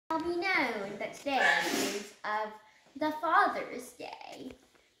be known that today is of the Father's Day.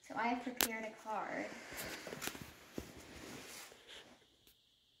 So I have prepared a card.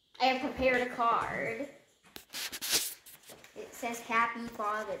 It says Happy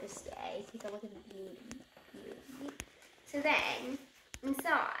Father's Day. Take a look at the beauty. So then,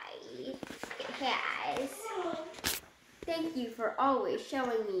 inside, it has, thank you for always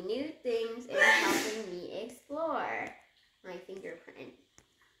showing me new things and helping me explore. My fingerprint.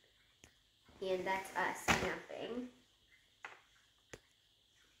 And that's us snapping.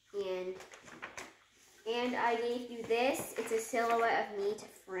 And I gave you this. It's a silhouette of me to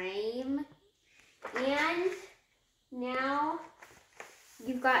frame. And now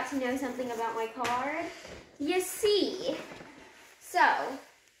you've got to know something about my card. You see, so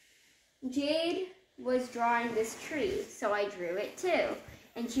Jade was drawing this tree, so I drew it too.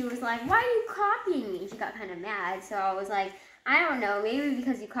 And she was like, why are you copying me? She got kind of mad, so I was like, I don't know, maybe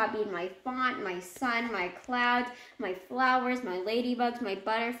because you copied my font, my sun, my clouds, my flowers, my ladybugs, my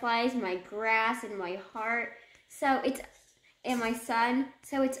butterflies, my grass, and my heart. And my sun,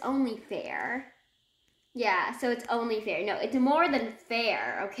 so it's only fair. Yeah, so it's only fair. No, it's more than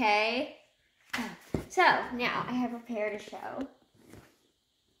fair, okay? So, now I have prepared a show.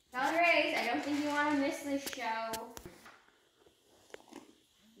 Grace, I don't think you want to miss this show.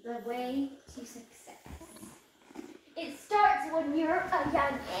 The way to success. It starts when you're a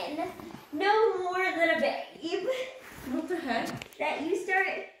youngin', no more than a babe. What the heck? That you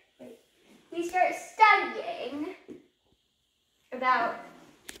start studying about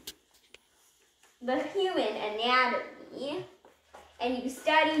the human anatomy, and you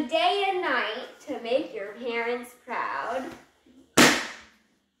study day and night to make your parents proud.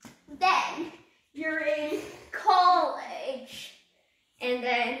 Then you're in college, and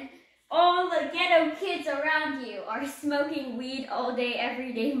then all the ghetto kids around you are smoking weed all day,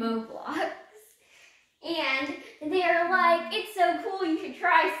 every day, Moblocks. And they're like, it's so cool, you should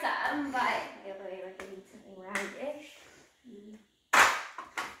try some. But, wait, I need something roundish.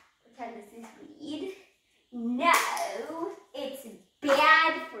 Pretend this is weed. No, it's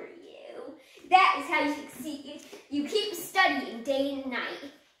bad for you. That is how you succeed. You keep studying day and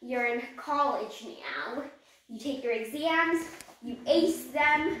night. You're in college now. You take your exams, you ace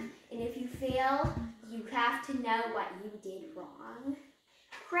them, and if you fail, you have to know what you did wrong.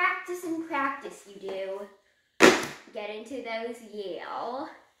 Practice and practice you do. Get into those Yale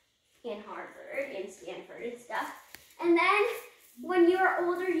and Harvard and Stanford and stuff. And then, when you are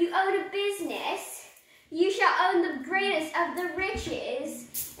older, you own a business. You shall own the greatest of the riches.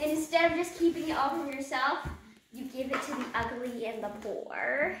 And instead of just keeping it all for yourself, you give it to the ugly and the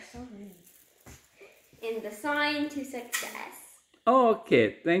poor. In the sign to success.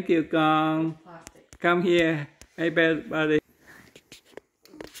 Okay, thank you, Gong. Come here, hey buddy.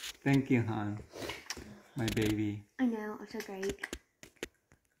 Thank you, hon. My baby. I know, I'm so great.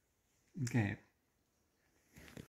 Okay.